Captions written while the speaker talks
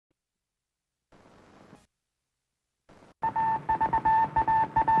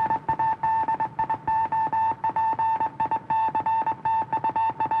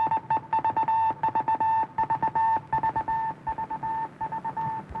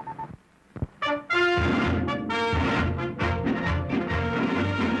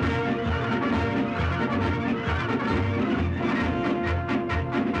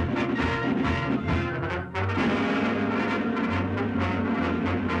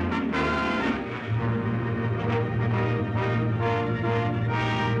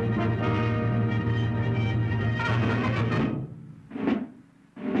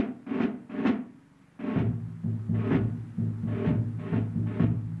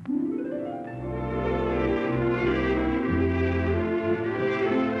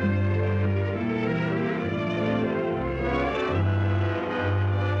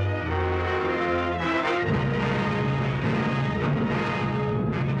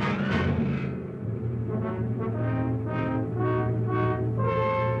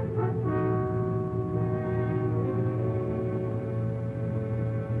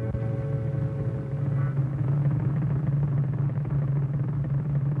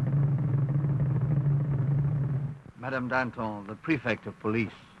Madame Danton, the prefect of police.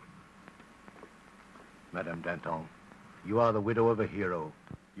 Madame Danton, you are the widow of a hero.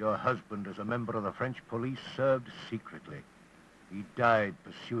 Your husband, as a member of the French police, served secretly. He died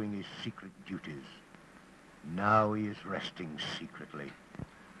pursuing his secret duties. Now he is resting secretly.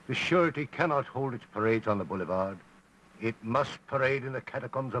 The Surety cannot hold its parades on the boulevard. It must parade in the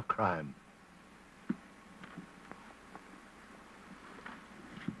catacombs of crime.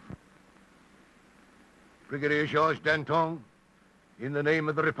 Brigadier Georges Danton, in the name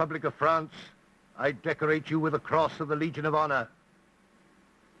of the Republic of France, I decorate you with the Cross of the Legion of Honor.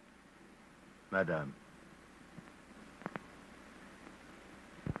 Madame.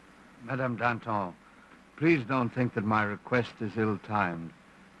 Madame Danton, please don't think that my request is ill-timed,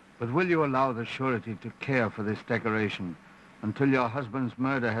 but will you allow the Surety to care for this decoration until your husband's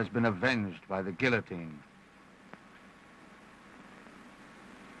murder has been avenged by the guillotine?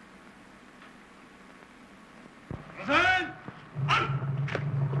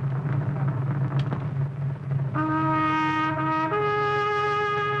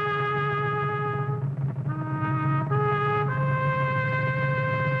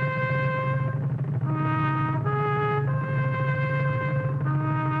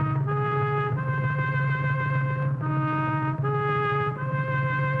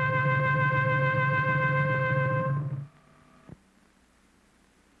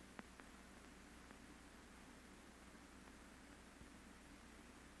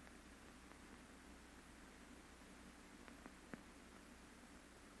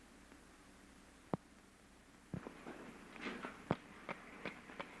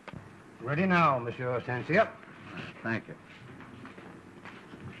 Ready now, Monsieur Hortensia. Thank you.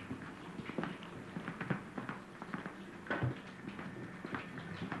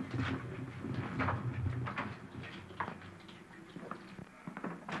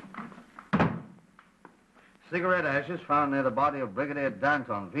 Cigarette ashes found near the body of Brigadier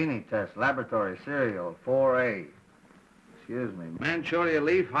Danton. Vini test, laboratory, serial 4A. Excuse me. Manchuria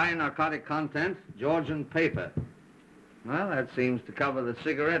leaf, high narcotic content, Georgian paper. Well, that seems to cover the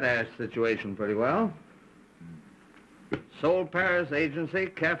cigarette ash situation pretty well. Sold Paris agency,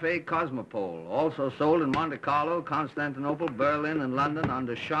 Cafe Cosmopole. Also sold in Monte Carlo, Constantinople, Berlin, and London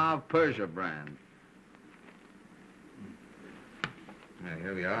under Shah of Persia brand. Yeah,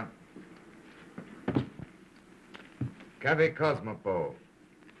 here we are. Cafe Cosmopole,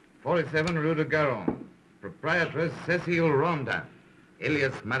 47 Rue de Garonne. Proprietress Cécile Ronda,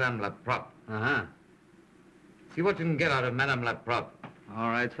 alias Madame La Proppe. Uh-huh. See what you can get out of Madame La Proppe.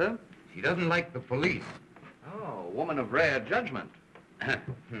 All right, sir. She doesn't like the police. Oh, a woman of rare judgment.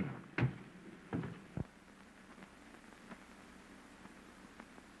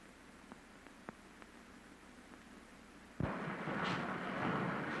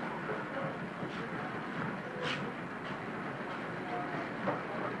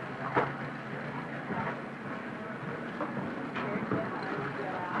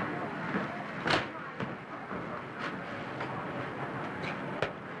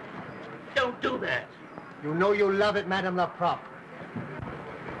 Don't do that. You know you love it, Madame La Proppe.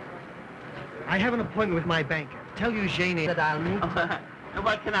 I have an appointment with my banker. Tell Eugenie that I'll meet... Oh,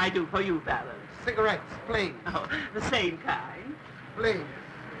 what can I do for you, fellas? Cigarettes, please. Oh, the same kind. Please.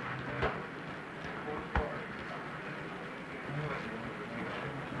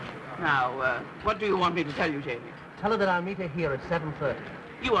 Now, what do you want me to tell you, Jamie? Tell her that I'll meet her here at 7:30.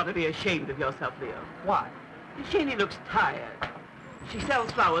 You ought to be ashamed of yourself, Leo. Why? Eugenie looks tired. She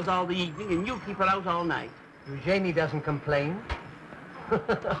sells flowers all the evening, and you keep her out all night. Eugenie doesn't complain.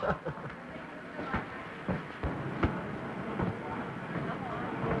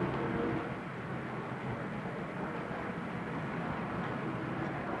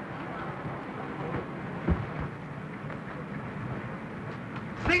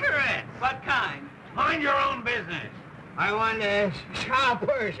 Cigarettes? What kind? Mind your own business. I want a Shah of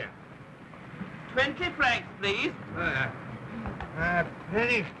Persia. 20 francs, please.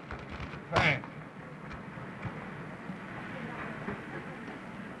 Penny franc.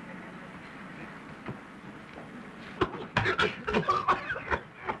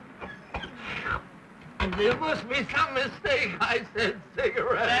 There must be some mistake. I said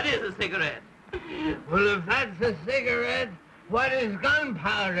cigarette. That is a cigarette. Well, if that's a cigarette, what is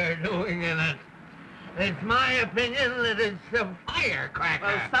gunpowder doing in it? It's my opinion that it's a firecracker.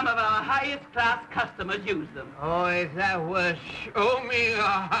 Well, some of our highest-class customers use them. Oh, is that what? Show me a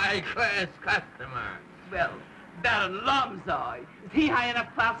high-class customer. Well, Baron Lomzoy. Is he high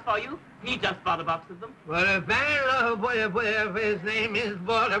enough class for you? He just bought a box of them. Well, if Baron, whatever his name is,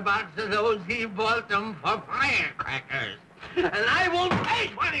 bought a box of those, he bought them for firecrackers. And I won't pay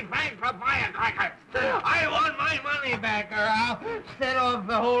 20 francs for firecrackers. I want my money back, or I'll set off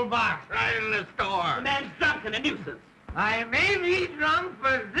the whole box right in the store. The man's drunk and a nuisance. I may be drunk,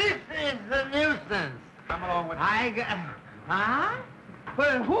 but this is the nuisance. Come along with me. Huh?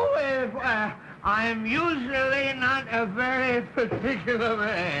 But who is... I'm usually not a very particular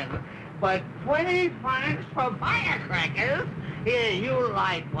man. But 20 francs for firecrackers? Here, you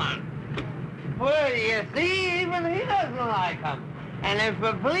light one. Well, you see, even he doesn't like them. And if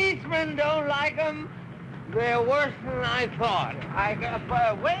the policemen don't like them, they're worse than I thought.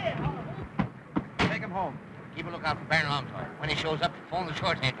 Wait. Take him home. Keep a lookout for Baron Longtoy. When he shows up, phone the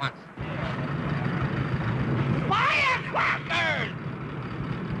short at once. Firecrackers!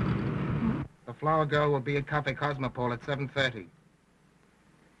 The flower girl will be at Cafe Cosmopole at 7:30.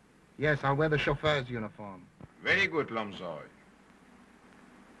 Yes, I'll wear the chauffeur's uniform. Very good, Lomzoy.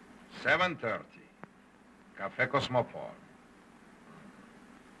 7:30. Café Cosmopole.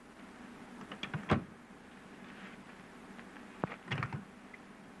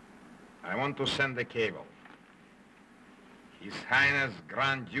 I want to send a cable. His Highness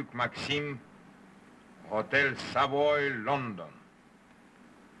Grand Duke Maxime, Hotel Savoy, London.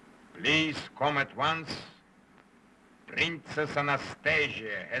 Please come at once. Princess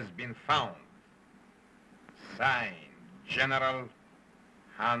Anastasia has been found. Signed, General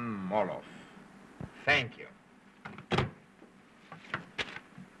Han Moloff. Thank you.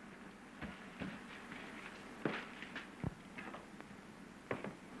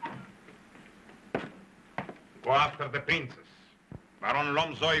 Go after the princess. Baron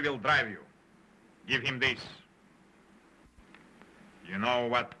Lomzoy will drive you. Give him this. You know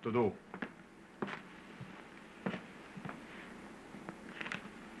what to do.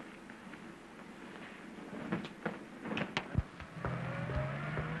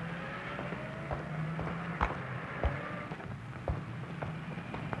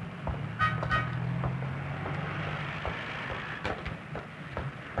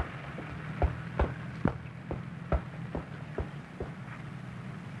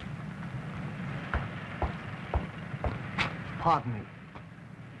 Pardon me.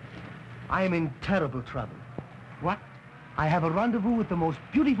 I am in terrible trouble. What? I have a rendezvous with the most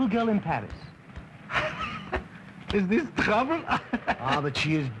beautiful girl in Paris. Is this trouble? But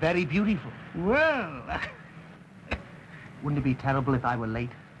she is very beautiful. Well, Wouldn't it be terrible if I were late?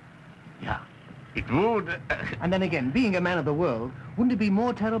 yeah, it would. And then again, being a man of the world, wouldn't it be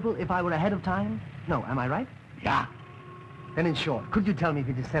more terrible if I were ahead of time? No, am I right? Yeah. Then in short, could you tell me if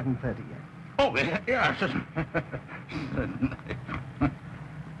it is 7:30 yet? Oh, yes.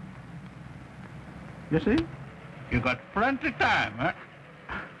 You see? You got plenty of time, huh?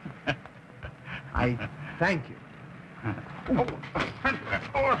 I thank you. Oh,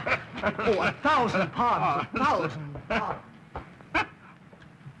 1,000 pardons, 1,000 pardons.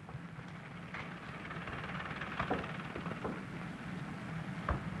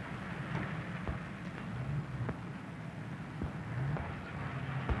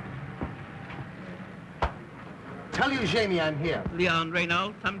 Tell you, Jamie, I'm here. Leon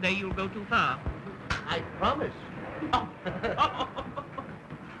Reynolds, someday you'll go too far. I promise.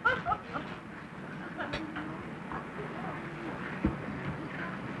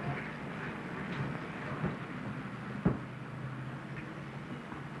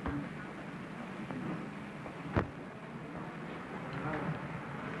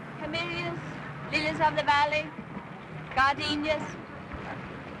 Camellias, lilies of the valley, gardenias.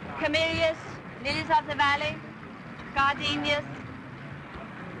 Camellias, lilies of the valley, gardenias.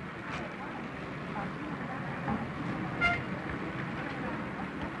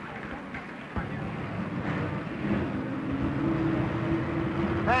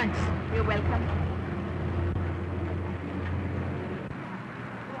 Thanks. You're welcome.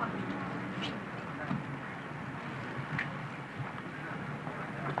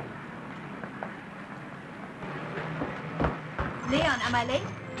 Leon, am I late?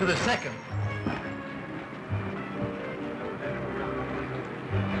 To the second.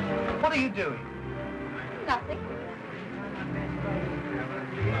 What are you doing? Nothing.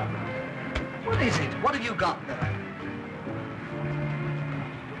 What is it? What have you got there?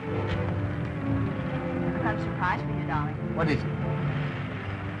 I've got a surprise for you, darling. What is it?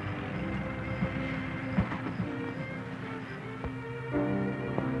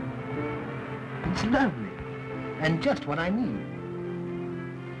 It's lovely. And just what I need.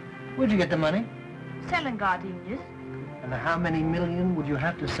 Where'd you get the money? Selling gardenias. And how many million would you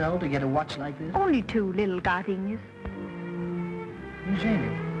have to sell to get a watch like this? Only 2 little gardenias.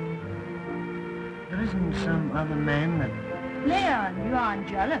 Eugenia, there isn't some other man that... Leon, you aren't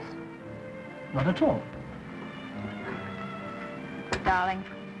jealous. Not at all. Darling,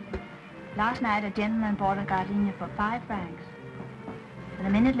 last night a gentleman bought a gardenia for 5 francs. And a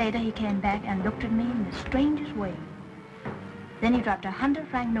minute later he came back and looked at me in the strangest way. Then he dropped a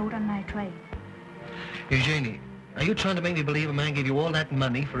 100-franc note on my tray. Eugenie, are you trying to make me believe a man gave you all that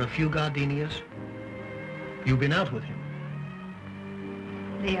money for a few gardenias? You've been out with him.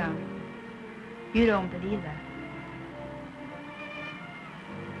 Leon, you don't believe that.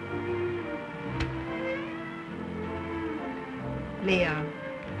 Leon.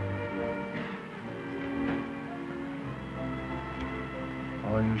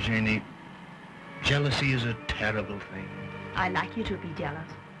 Oh, Eugenie, jealousy is a terrible thing. I like you to be jealous.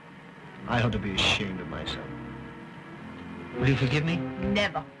 I ought to be ashamed of myself. Will you forgive me?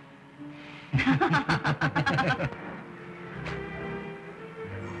 Never.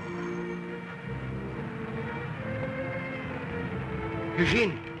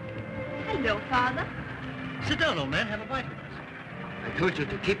 Eugenie, Hello, Father. sit down, old man. Have a bite with us. I told you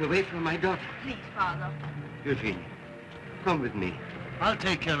to keep away from my daughter. Please, Father. Eugenie, come with me. I'll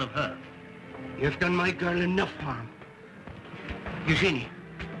take care of her. You've done my girl enough harm. Eugenie,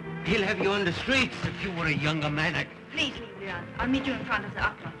 he'll have you on the streets. If you were a younger man, Please leave, Leon. I'll meet you in front of the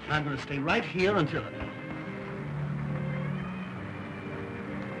opera. I'm going to stay right here until...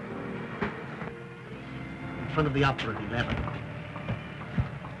 In front of the opera at 11.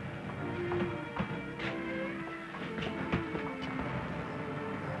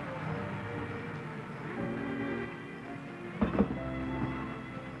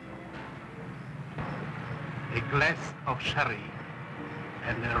 A glass of sherry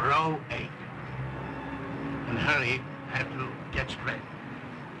and a raw egg. And hurry, I have to get straight.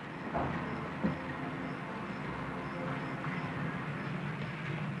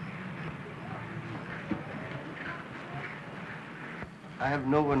 I have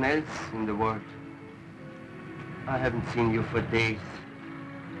no one else in the world. I haven't seen you for days.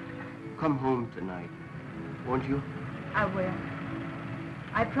 Come home tonight, won't you? I will.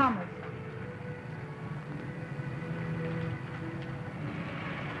 I promise.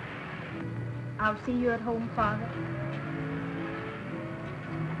 I'll see you at home, Father.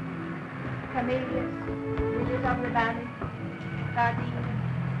 Camellias, lilies of the valley, gardenia.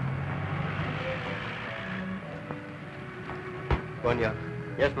 Cognac.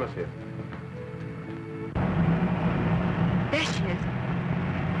 Yes, monsieur. There she is.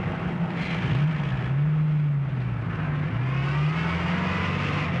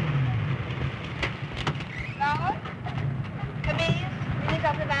 Flowers, camellias, lilies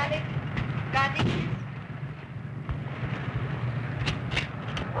of the valley, gardenias.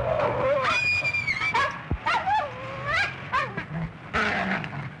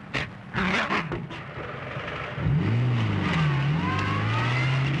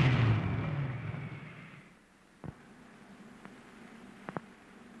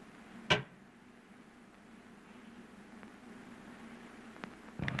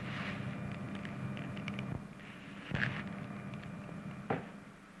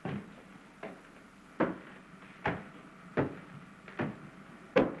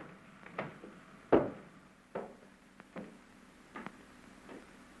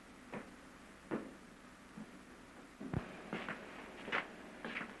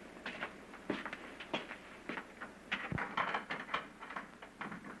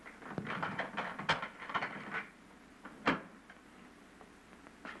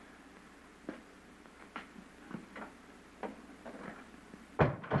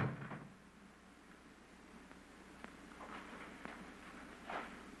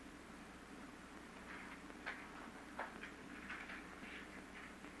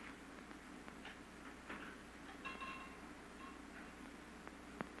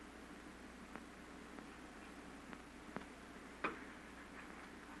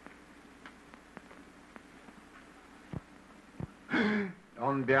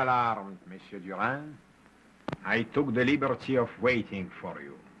 Don't be alarmed, Monsieur Durand. I took the liberty of waiting for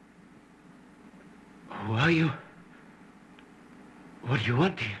you. Who are you? What do you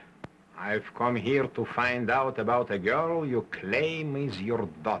want here? I've come here to find out about a girl you claim is your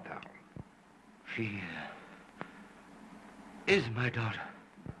daughter. She is my daughter.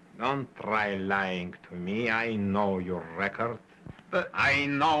 Don't try lying to me. I know your record. But I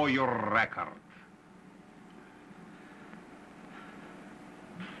know your record.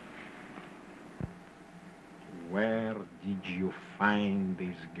 Where did you find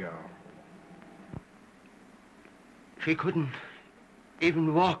this girl? she couldn't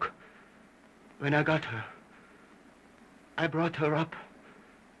even walk when I got her. I brought her up.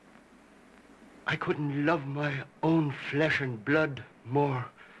 I couldn't love my own flesh and blood more.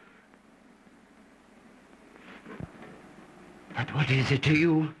 But what is it to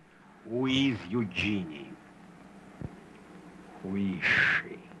you? Who is Eugenie? Who is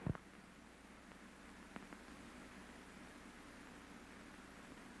she?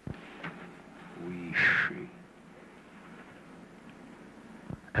 Who is she?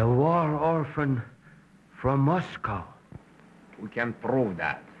 A war orphan from Moscow. We can prove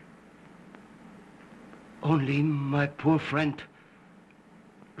that. Only my poor friend,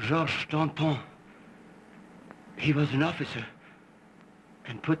 Georges Danton. He was an officer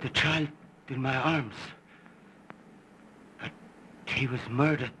and put the child in my arms. But he was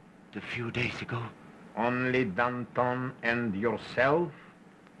murdered a few days ago. Only Danton and yourself?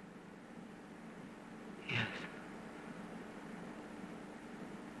 Yes.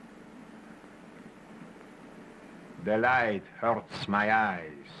 The light hurts my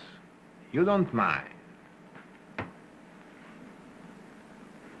eyes. You don't mind.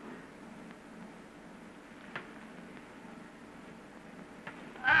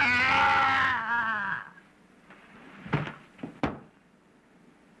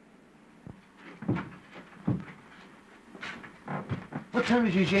 What time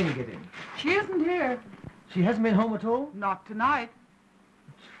does Eugenie get in? She isn't here. She hasn't been home at all? Not tonight.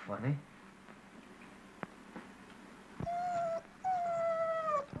 That's funny.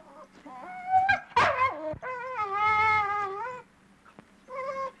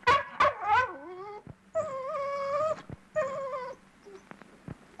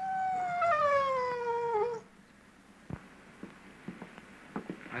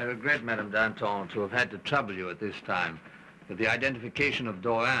 I regret, Madame Danton, to have had to trouble you at this time, but the identification of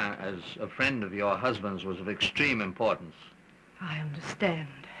Dorin as a friend of your husband's was of extreme importance. I understand.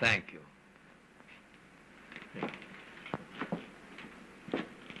 Thank you.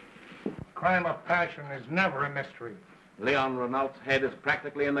 Crime of passion is never a mystery. Leon Renault's head is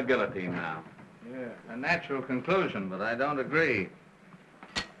practically in the guillotine now. Yeah, a natural conclusion, but I don't agree.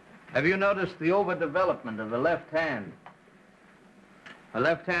 Have you noticed the overdevelopment of the left hand? A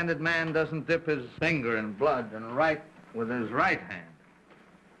left-handed man doesn't dip his finger in blood and write with his right hand.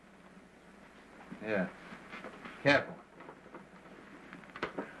 Yeah. Careful.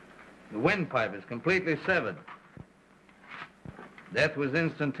 The windpipe is completely severed. Death was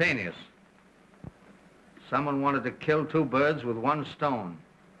instantaneous. Someone wanted to kill two birds with one stone.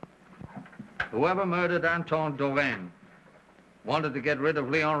 Whoever murdered Anton Dorin wanted to get rid of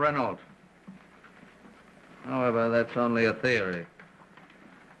Leon Renault. However, that's only a theory.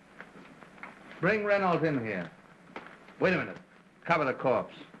 Bring Renault in here. Wait a minute. Cover the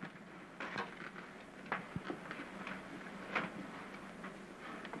corpse.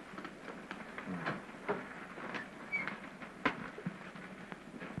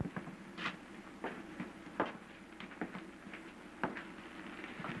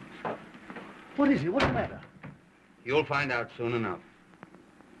 What is it? What's the matter? You'll find out soon enough.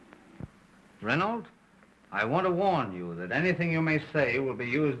 Renault, I want to warn you that anything you may say will be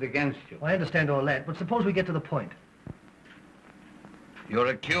used against you. Well, I understand all that, but suppose we get to the point. You're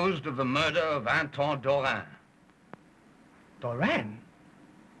accused of the murder of Anton Dorin. Dorin?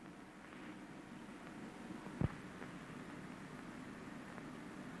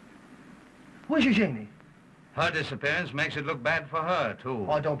 Where's Eugenie? Her disappearance makes it look bad for her, too.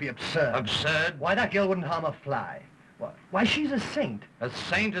 Oh, don't be absurd. Absurd? Why, that girl wouldn't harm a fly. Why, she's a saint. A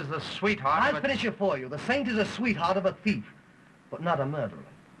saint is the sweetheart I'll finish it for you. The saint is a sweetheart of a thief, but not a murderer.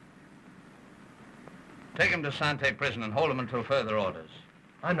 Take him to Sante prison and hold him until further orders.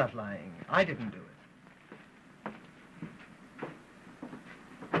 I'm not lying. I didn't do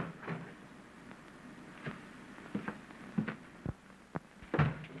it.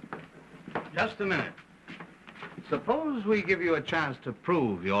 Just a minute. Suppose we give you a chance to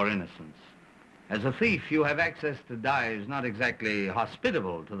prove your innocence. As a thief, you have access to dyes not exactly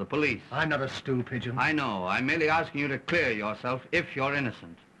hospitable to the police. I'm not a stool pigeon. I know. I'm merely asking you to clear yourself if you're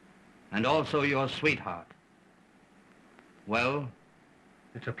innocent. And also your sweetheart. Well?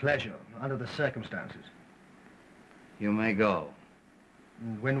 It's a pleasure, under the circumstances. You may go.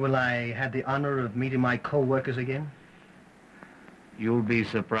 And when will I have the honor of meeting my co-workers again? You'll be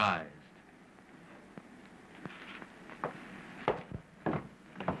surprised.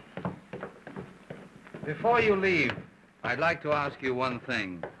 Before you leave, I'd like to ask you one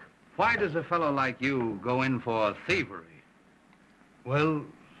thing. Why does a fellow like you go in for thievery? Well,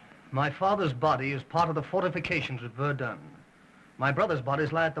 my father's body is part of the fortifications at Verdun. My brother's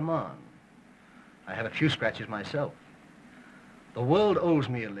bodies lie at the Marne. I have a few scratches myself. The world owes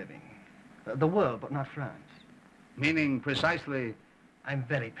me a living. The world, but not France. Meaning precisely? I'm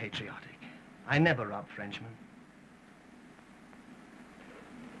very patriotic. I never rob Frenchmen.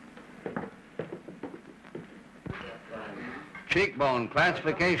 Cheekbone,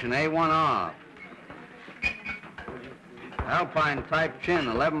 classification A1R. Alpine type chin,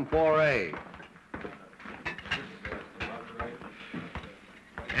 11-4A.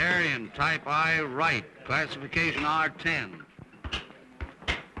 Aryan type I right, classification R10.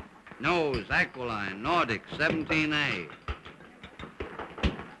 Nose, aquiline, Nordic, 17A.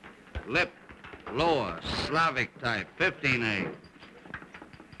 Lip, lower, Slavic type, 15A.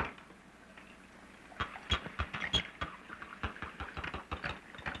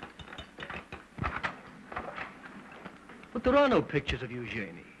 But there are no pictures of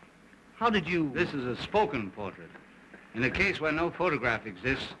Eugenie. How did you... This is a spoken portrait. In a case where no photograph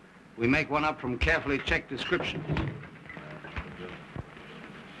exists, we make one up from carefully checked descriptions.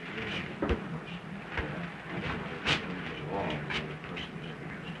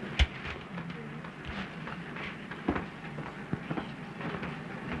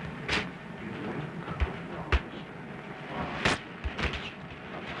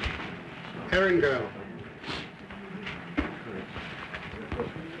 Herring girl.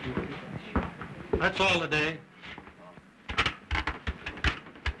 That's all today.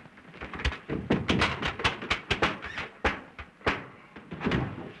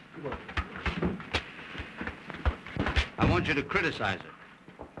 I want you to criticize her.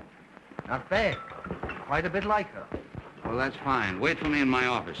 Not bad. Quite a bit like her. Well, that's fine. Wait for me in my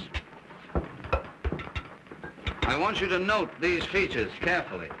office. I want you to note these features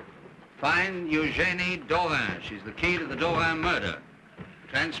carefully. Find Eugenie Dorin. She's the key to the Dorin murder.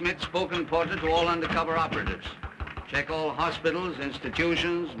 Transmit spoken portrait to all undercover operatives. Check all hospitals,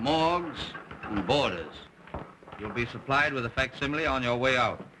 institutions, morgues, and borders. You'll be supplied with a facsimile on your way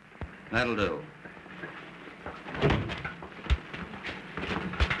out. That'll do.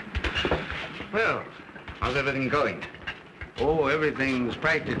 Well, how's everything going? Oh, everything's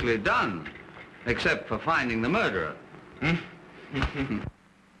practically done, except for finding the murderer.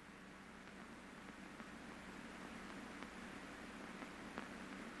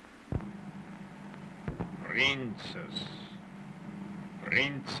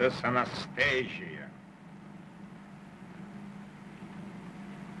 Princess Anastasia.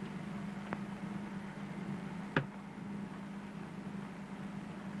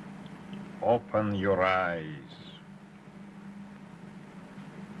 Open your eyes.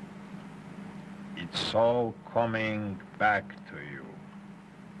 It's all coming back to you.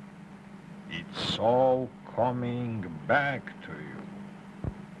 It's all coming back to you.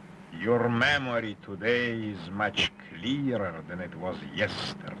 Your memory today is much clearer than it was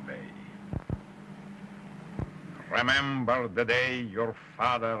yesterday. Remember the day your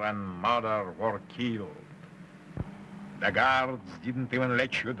father and mother were killed. The guards didn't even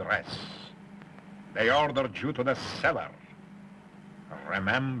let you dress. They ordered you to the cellar.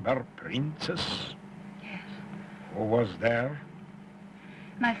 Remember, Princess? Yes. Who was there?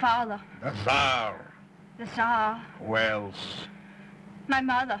 My father. The Tsar. The Tsar. Who else? My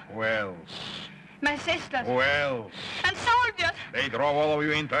mother. Who else? My sisters. Who else? And soldiers. They drove all of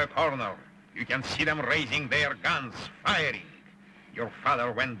you into a corner. You can see them raising their guns, firing. Your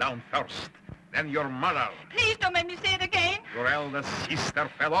father went down first, then your mother. Please don't make me say it again. Your eldest sister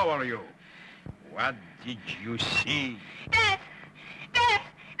fell over you. What did you see? Death! Death!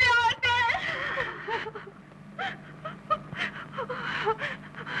 Lord, death!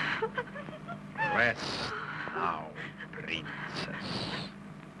 Rest now, Princess.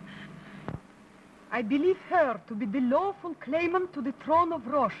 I believe her to be the lawful claimant to the throne of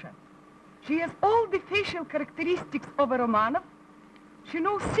Russia. She has all the facial characteristics of a Romanov. She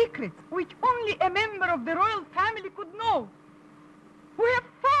knows secrets which only a member of the royal family could know. We have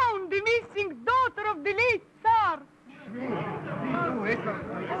found the missing daughter of the late Tsar.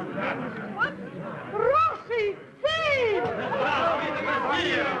 What? Russia is saved!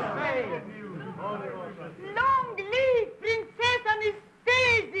 Long live Princess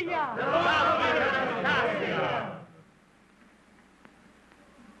Anastasia!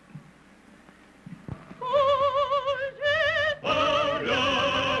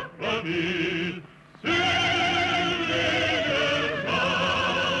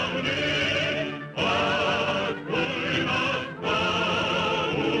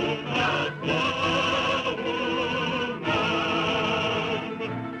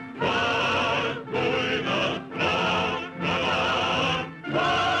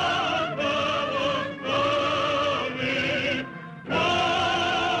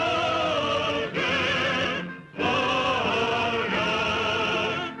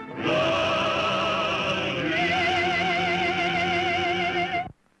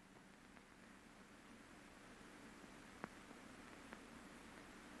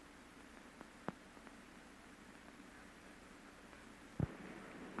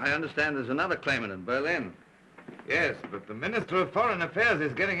 I understand there's another claimant in Berlin. Yes, but the Minister of Foreign Affairs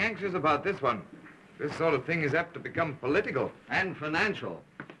is getting anxious about this one. This sort of thing is apt to become political. And financial.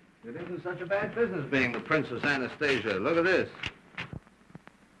 It isn't such a bad business being the Princess Anastasia. Look at this.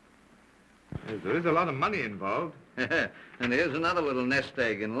 Yes, there is a lot of money involved. And here's another little nest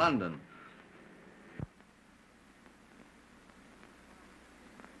egg in London.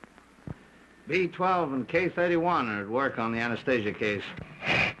 B12 and K31 are at work on the Anastasia case.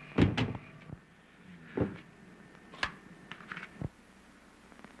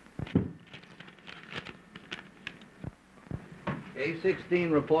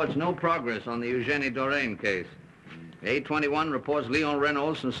 A16 reports no progress on the Eugenie Doreen case. A21 reports Leon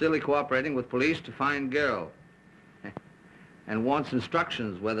Reynolds sincerely cooperating with police to find girl. And wants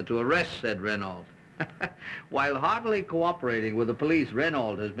instructions whether to arrest said Reynolds. While heartily cooperating with the police,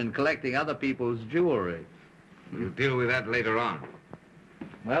 Reynolds has been collecting other people's jewelry. We'll deal with that later on.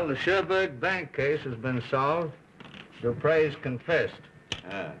 Well, the Sherberg Bank case has been solved. Dupre's confessed.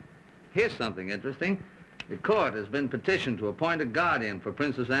 Here's something interesting. The court has been petitioned to appoint a guardian for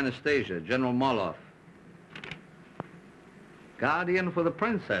Princess Anastasia, General Moloff. Guardian for the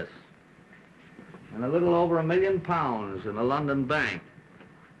princess. And a little over £1 million in a London bank.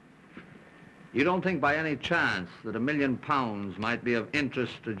 You don't think by any chance that £1 million might be of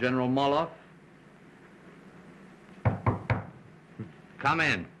interest to General Moloff? Come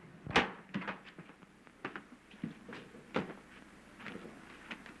in.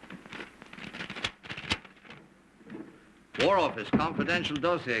 War Office confidential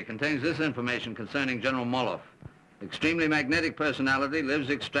dossier contains this information concerning General Moloff. Extremely magnetic personality,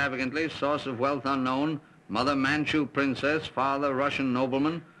 lives extravagantly, source of wealth unknown, mother Manchu princess, father Russian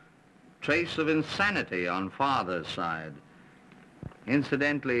nobleman, trace of insanity on father's side.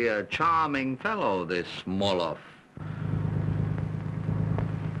 Incidentally, a charming fellow, this Moloff.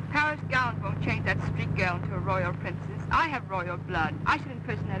 Paris gowns won't change that street girl into a royal princess. I have royal blood. I should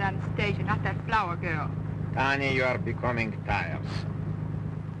impersonate Anastasia, not that flower girl. Tanya, you are becoming tiresome.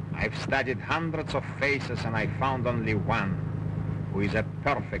 I've studied hundreds of faces and I found only one who is a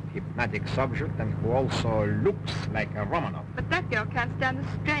perfect hypnotic subject and who also looks like a Romanov. But that girl can't stand the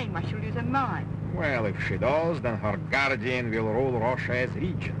strain. Why, she'll lose her mind. Well, if she does, then her guardian will rule Russia as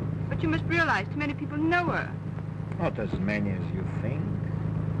regent. But you must realize too many people know her. Not as many as you think.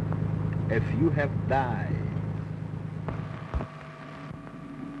 A few have died.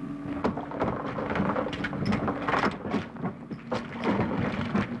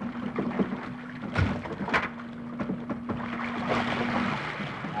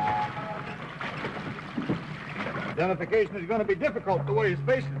 Identification is going to be difficult the way his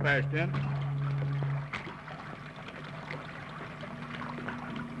face is bashed in.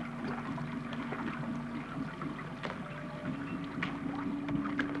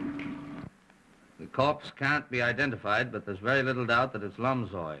 The corpse can't be identified, but there's very little doubt that it's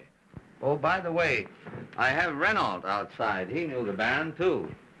Lomzoy. Oh, by the way, I have Renault outside. He knew the band,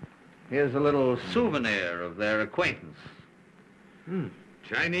 too. Here's a little souvenir of their acquaintance.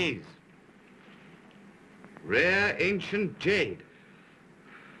 Chinese. Rare ancient jade.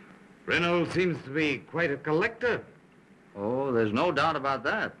 Reynolds seems to be quite a collector. Oh, there's no doubt about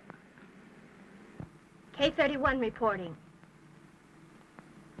that. K31 reporting.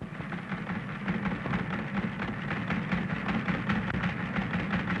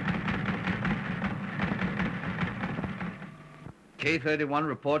 K31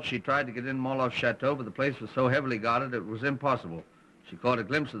 reports she tried to get in Moloff's chateau, but the place was so heavily guarded it was impossible. She caught a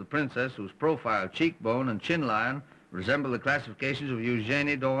glimpse of the princess, whose profile, cheekbone, and chin line resemble the classifications of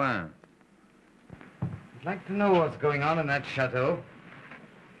Eugenie Doreen. I'd like to know what's going on in that chateau.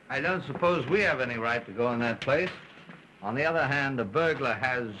 I don't suppose we have any right to go in that place. On the other hand, a burglar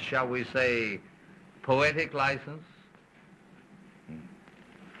has, shall we say, poetic license.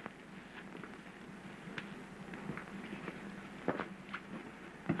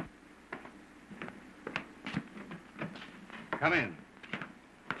 Come in.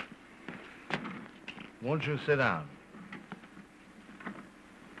 Won't you sit down?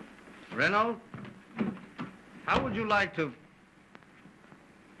 Reynolds, how would you like to...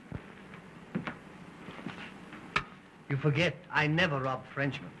 You forget, I never robbed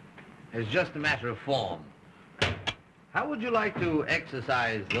Frenchmen. It's just a matter of form. How would you like to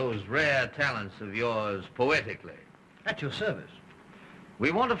exercise those rare talents of yours poetically? At your service. We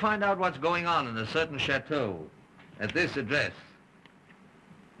want to find out what's going on in a certain chateau at this address.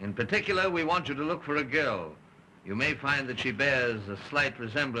 In particular, we want you to look for a girl. You may find that she bears a slight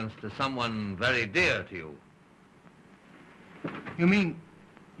resemblance to someone very dear to you. You mean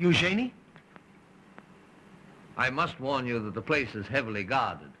Eugenie? I must warn you that the place is heavily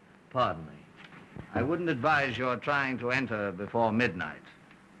guarded. Pardon me. I wouldn't advise your trying to enter before midnight.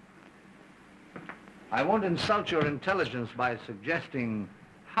 I won't insult your intelligence by suggesting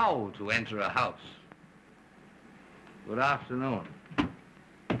how to enter a house. Good afternoon.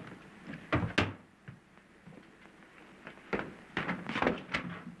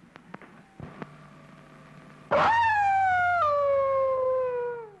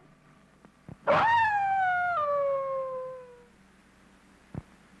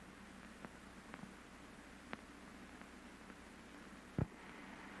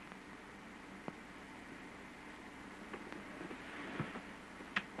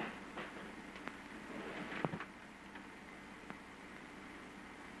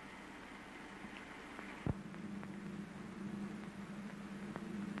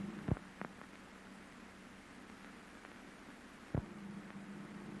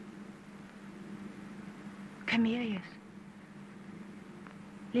 Camellias.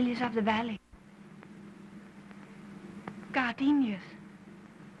 Lilies of the valley. Gardenias.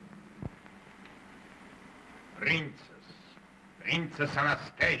 Princess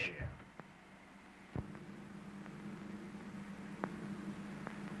Anastasia.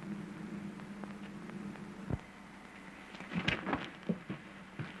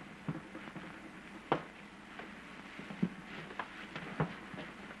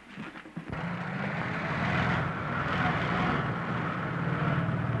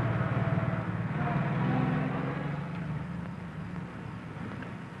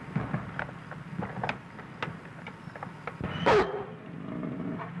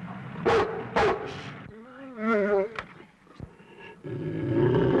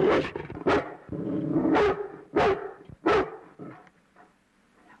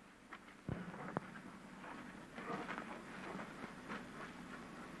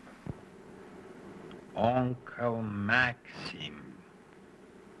 Uncle Maxim.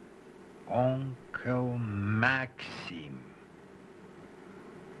 Uncle Maxim.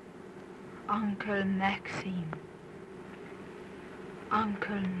 Uncle Maxim.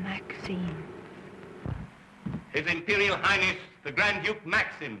 Uncle Maxim. His Imperial Highness, the Grand Duke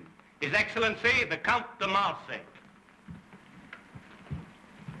Maxim. His Excellency, the Count de Marseille.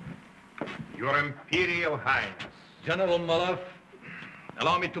 Your Imperial Highness. General Muller,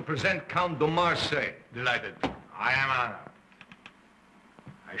 allow me to present Count de Marseille. Delighted. I am honored.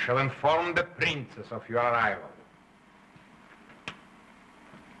 I shall inform the princess of your arrival.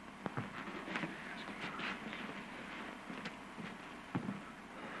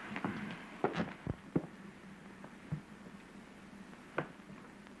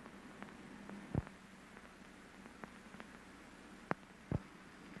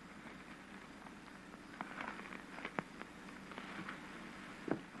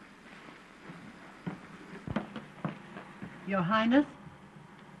 Your Highness?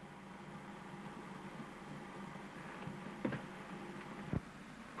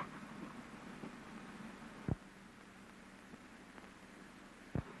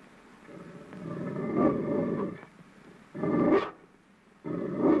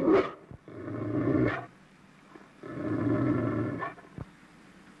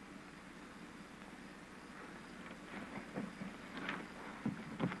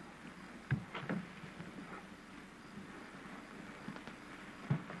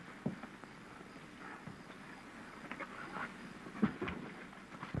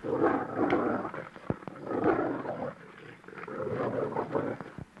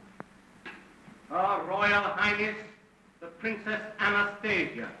 Her Royal Highness, the Princess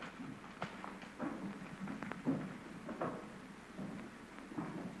Anastasia.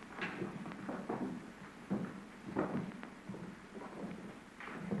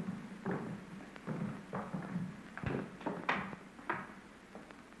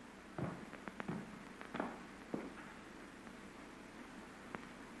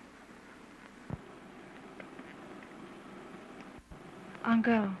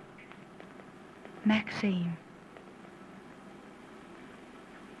 Uncle Maxim.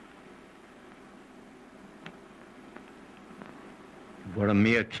 You were a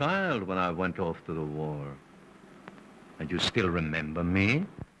mere child when I went off to the war. And you still remember me?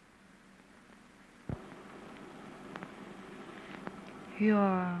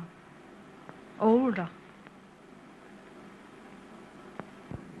 You're older.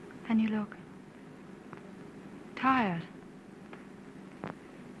 And you look tired.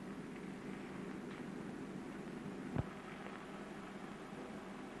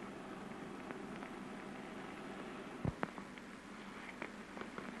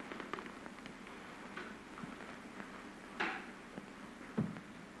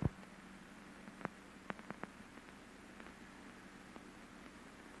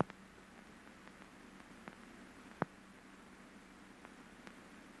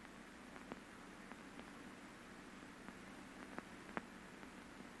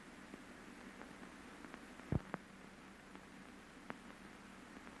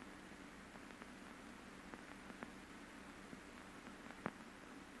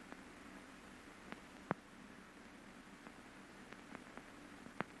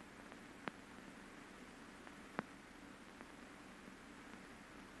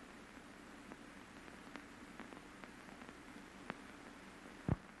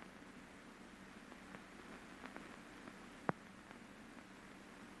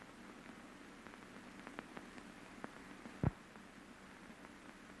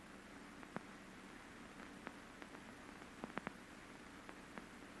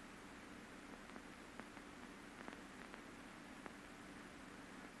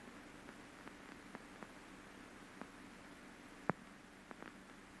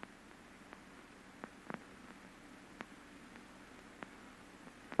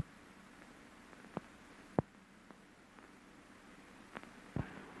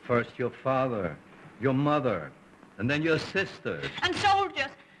 First your father, your mother, and then your sisters. And soldiers.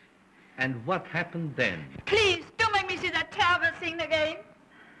 And what happened then? Please, don't make me see that terrible thing again.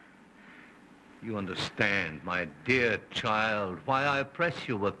 You understand, my dear child, why I press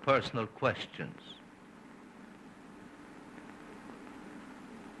you with personal questions.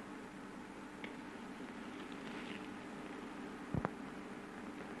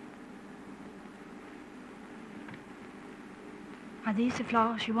 Are these the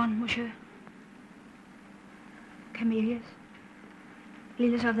flowers you want, monsieur? Camellias,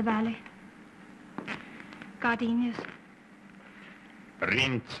 lilies of the valley, gardenias.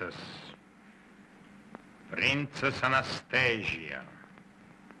 Princess. Princess Anastasia.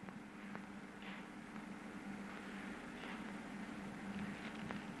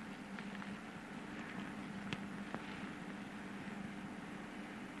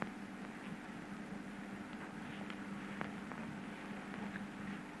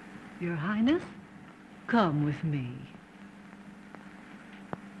 Your Highness, come with me.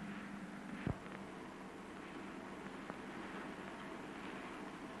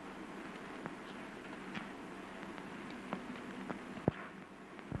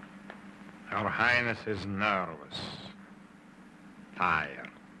 Your Highness is nervous, tired.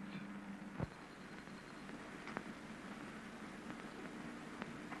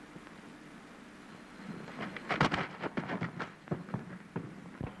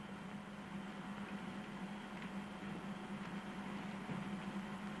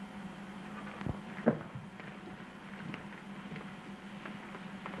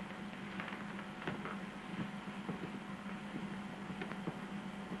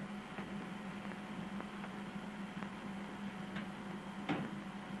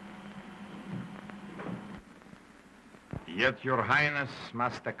 Yet your Highness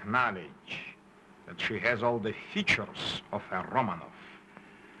must acknowledge that she has all the features of a Romanov.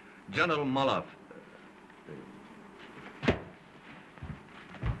 General Molov.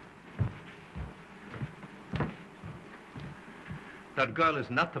 That girl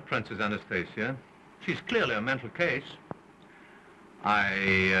is not the Princess Anastasia. She's clearly a mental case.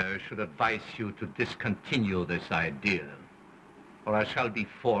 I should advise you to discontinue this idea, or I shall be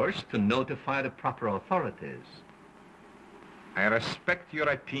forced to notify the proper authorities. I respect your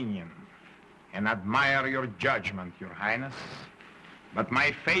opinion and admire your judgment, Your Highness, but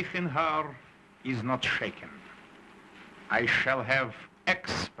my faith in her is not shaken. I shall have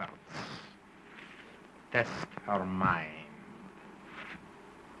experts test her mind.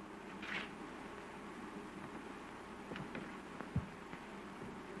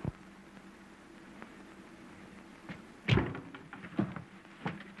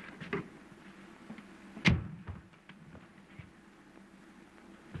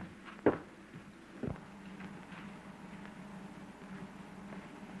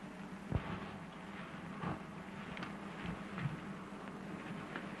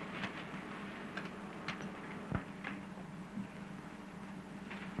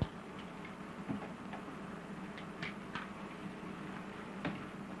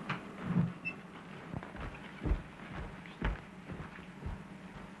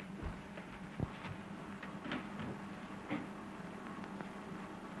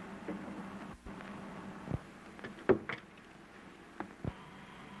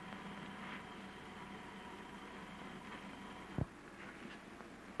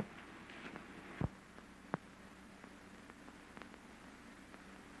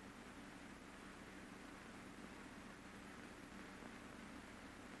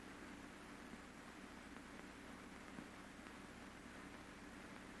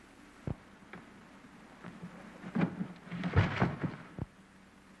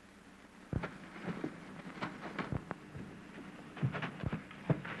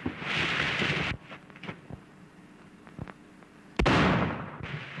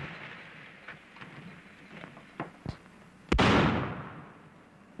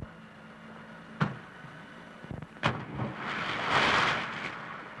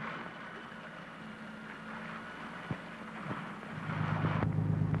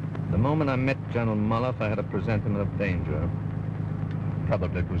 The moment I met General Molov, I had a presentiment of danger.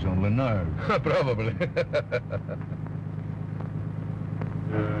 Probably it was only nerves. Probably.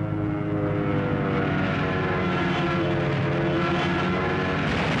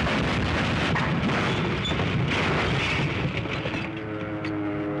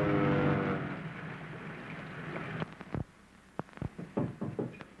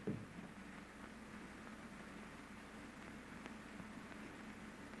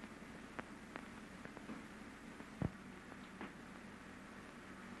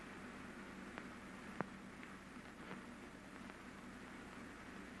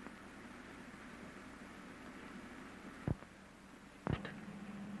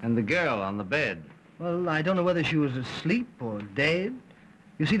 And the girl on the bed? Well, I don't know whether she was asleep or dead.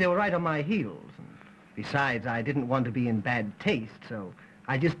 You see, they were right on my heels. And besides, I didn't want to be in bad taste, so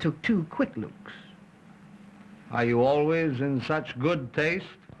I just took 2 quick looks. Are you always in such good taste?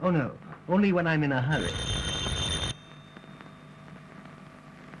 Oh, no. Only when I'm in a hurry.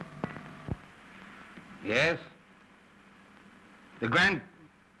 Yes? The Grand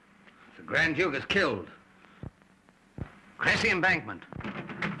Duke is killed. Cressy Embankment.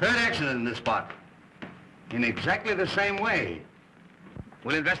 3rd accident in this spot. In exactly the same way.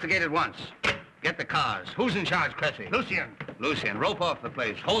 We'll investigate at once. Get the cars. Who's in charge, Cressy? Lucien. Lucien, rope off the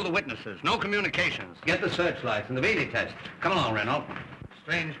place. Hold the witnesses. No communications. Get the searchlights and the Vini test. Come along, Renault.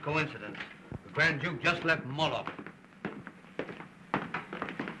 Strange coincidence. The Grand Duke just left Moloch.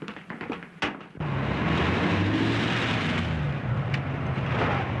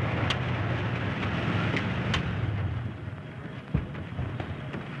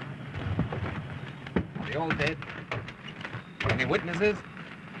 They all dead? Any witnesses?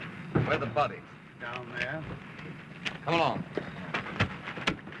 Where are the bodies? Down there. Come along.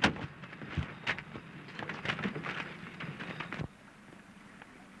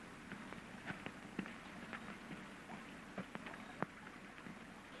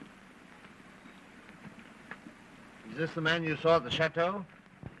 Is this the man you saw at the chateau?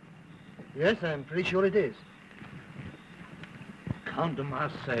 Yes, I'm pretty sure it is. Count de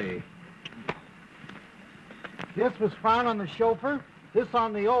Marseille. This was found on the chauffeur, this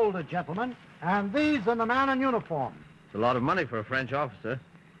on the older gentleman, and these on the man in uniform. It's a lot of money for a French officer.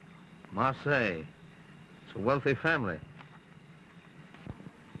 Marseille. It's a wealthy family.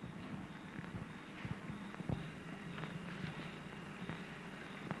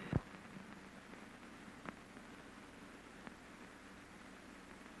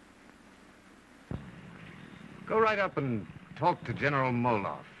 Go right up and talk to General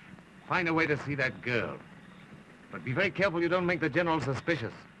Moloch. Find a way to see that girl. But be very careful you don't make the general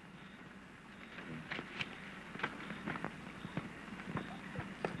suspicious.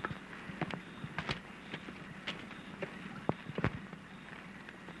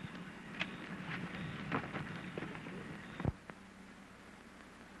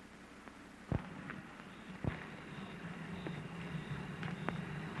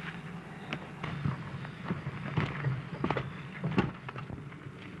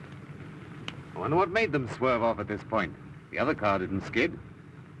 I wonder what made them swerve off at this point. The other car didn't skid.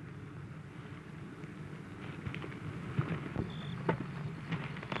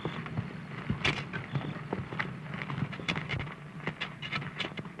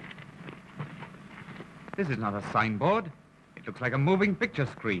 This is not a signboard. It looks like a moving picture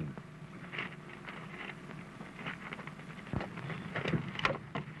screen.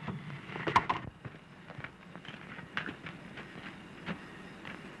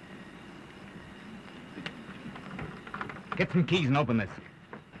 Get some keys and open this.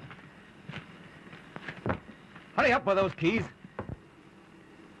 Hurry up with those keys.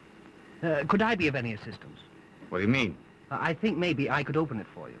 Could I be of any assistance? What do you mean? I think maybe I could open it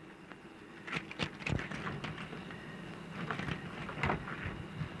for you.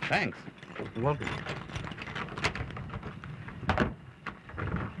 Thanks. You're welcome.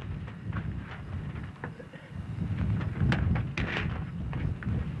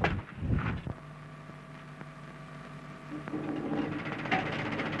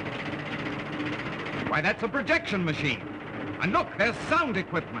 Why, that's a projection machine. And look, there's sound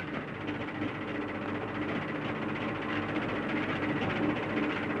equipment.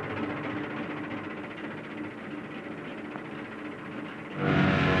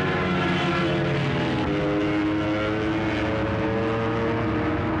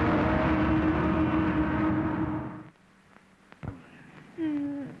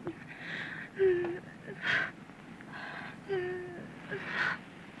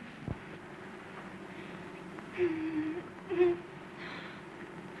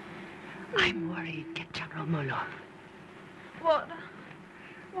 I'm worried. Get General Moloch. Water.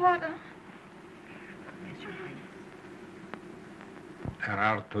 Water. Yes, Your Highness. There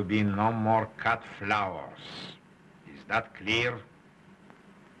are to be no more cut flowers. Is that clear?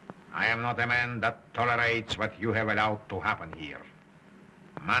 I am not a man that tolerates what you have allowed to happen here.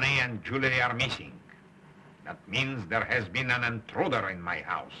 Money and jewelry are missing. That means there has been an intruder in my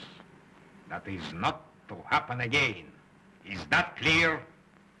house. That is not to happen again. Is that clear?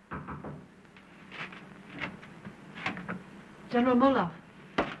 General Moloch.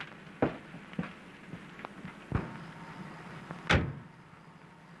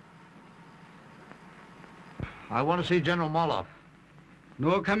 I want to see General Moloch.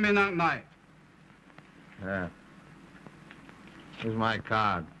 No come in at night. Yeah. Here's my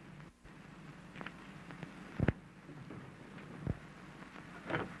card.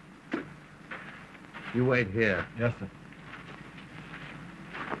 You wait here. Yes, sir.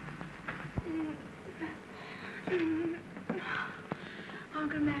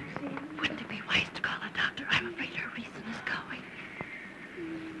 Uncle Maxine. Wouldn't it be wise to call a doctor? I'm afraid her reason is going.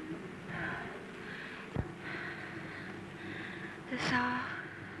 The Tsar.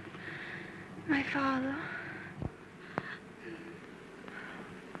 My father.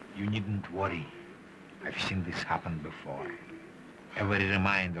 You needn't worry. I've seen this happen before. Every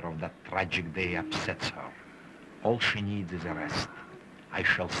reminder of that tragic day upsets her. All she needs is a rest. I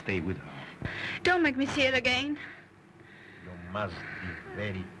shall stay with her. Don't make me see it again. You must be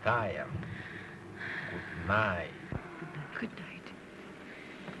very tired. Good night. Good night.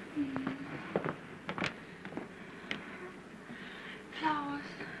 Flowers.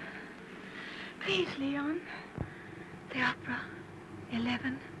 Please, Leon. The opera.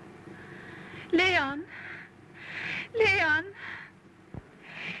 11. Leon. Leon.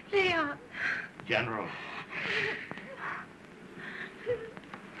 Leon. General.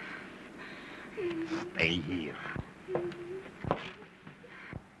 Stay here.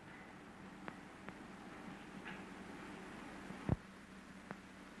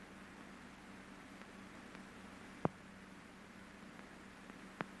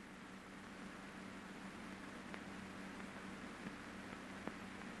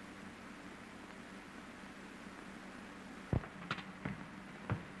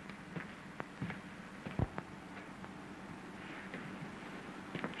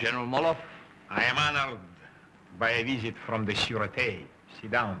 General Moloff? I am honored by a visit from the Sûreté.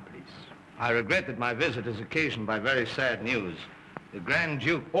 Sit down, please. I regret that my visit is occasioned by very sad news. The Grand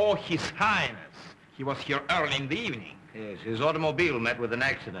Duke... Oh, His Highness. He was here early in the evening. Yes, his automobile met with an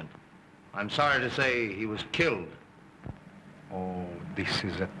accident. I'm sorry to say he was killed. Oh, this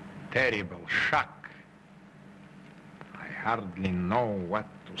is a terrible shock. I hardly know what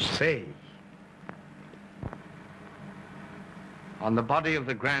to say. On the body of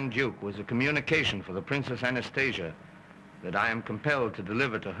the Grand Duke was a communication for the Princess Anastasia that I am compelled to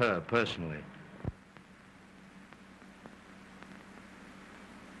deliver to her personally.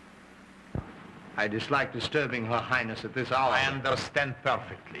 I dislike disturbing Her Highness at this hour. I understand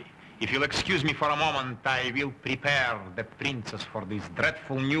perfectly. If you'll excuse me for a moment, I will prepare the princess for this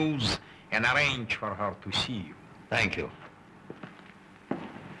dreadful news and arrange for her to see you. Thank you.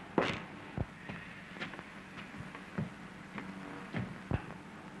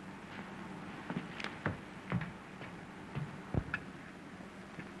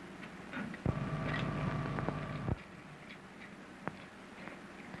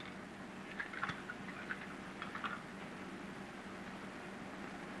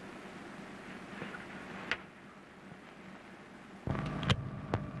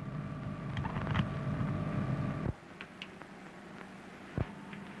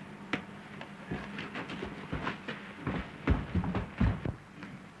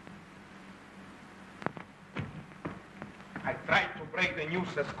 I tried to break the news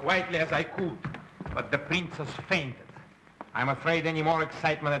as quietly as I could, but the princess fainted. I'm afraid any more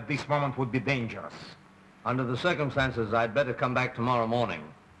excitement at this moment would be dangerous. Under the circumstances, I'd better come back tomorrow morning.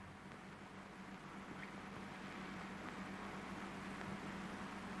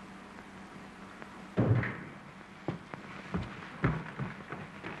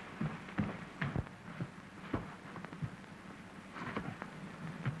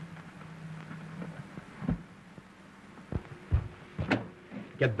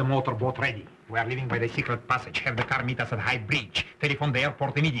 Get the motorboat ready. We are leaving by the secret passage. Have the car meet us at High Bridge. Telephone the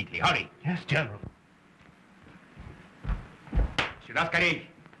airport immediately. Hurry. Yes, General. Сюда скорей.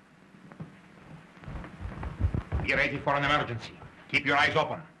 Be ready for an emergency. Keep your eyes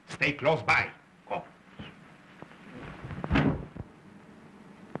open. Stay close by. Go.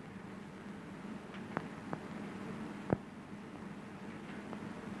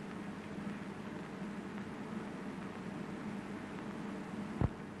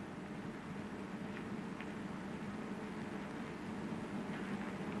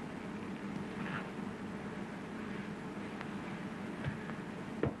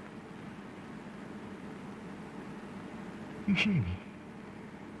 Eugenie.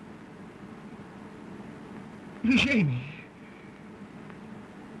 Eugenie.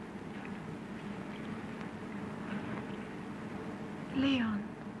 Leon.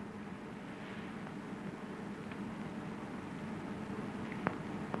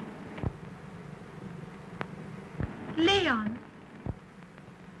 Leon.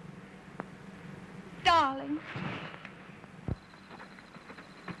 Darling.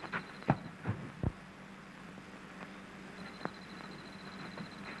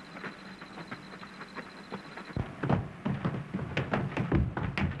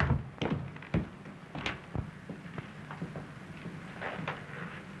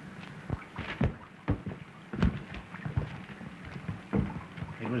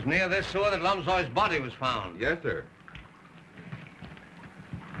 It was near this sewer that Lomzoy's body was found. Yes, sir.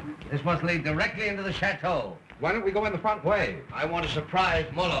 This must lead directly into the chateau. Why don't we go in the front way? I want to surprise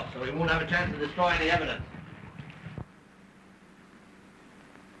Moloff so he won't have a chance to destroy any evidence.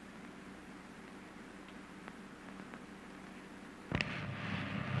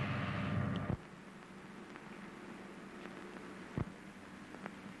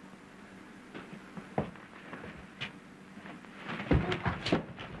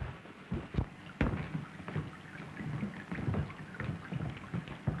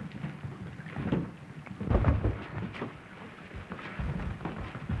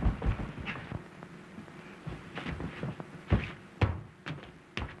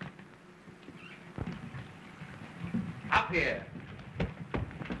 Here.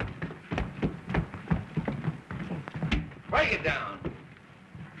 Break it down.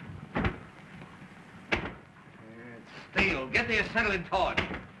 It's steel. Get the acetylene torch.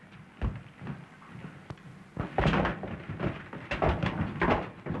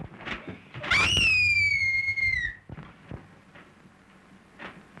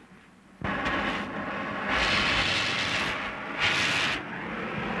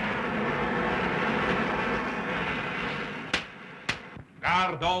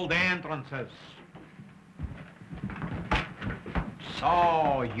 Guard all the entrances.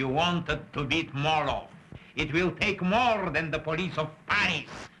 So, you wanted to beat Moloff. It will take more than the police of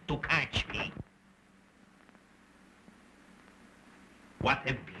Paris to catch me. What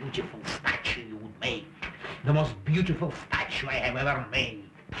a beautiful statue you would make. The most beautiful statue I have ever made.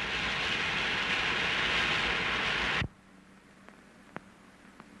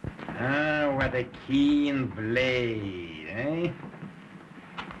 Ah, what a keen blade, eh?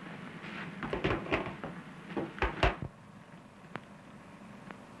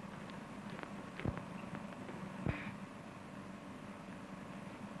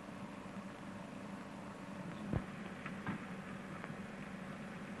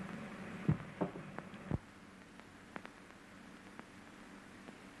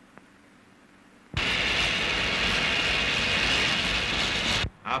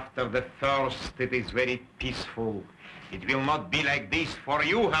 After the first, it is very peaceful. It will not be like this for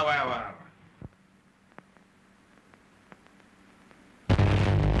you, however.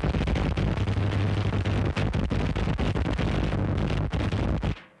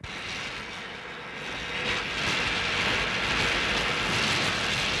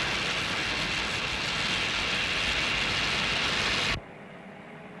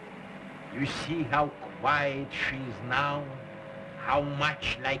 You see how quiet she is now? How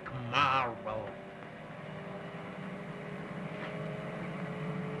much like marble.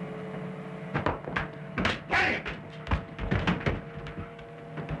 Get him!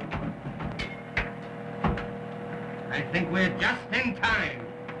 I think we're just in time.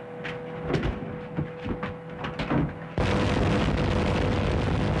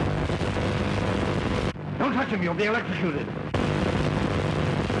 Don't touch him, you'll be electrocuted.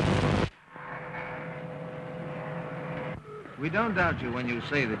 We don't doubt you when you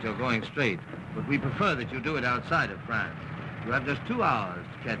say that you're going straight, but we prefer that you do it outside of France. You have just 2 hours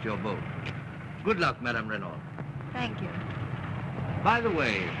to catch your boat. Good luck, Madame Renaud. Thank you. By the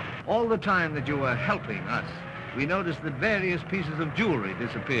way, all the time that you were helping us, we noticed that various pieces of jewelry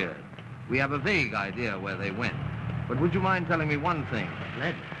disappeared. We have a vague idea where they went. But would you mind telling me one thing?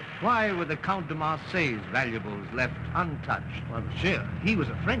 Why were the Count de Marseille's valuables left untouched? Well, monsieur, he was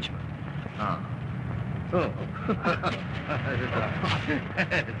a Frenchman. Ah. Oh.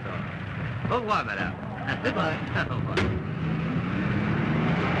 Au revoir, madame. Goodbye. Au revoir.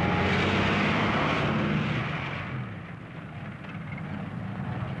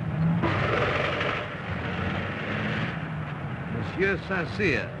 Monsieur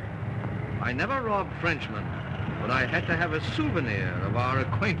Saint-Cyr, I never robbed Frenchmen, but I had to have a souvenir of our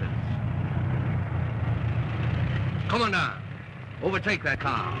acquaintance. Commandant, overtake that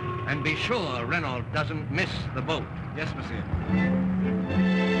car, and be sure Renault doesn't miss the boat. Yes, monsieur.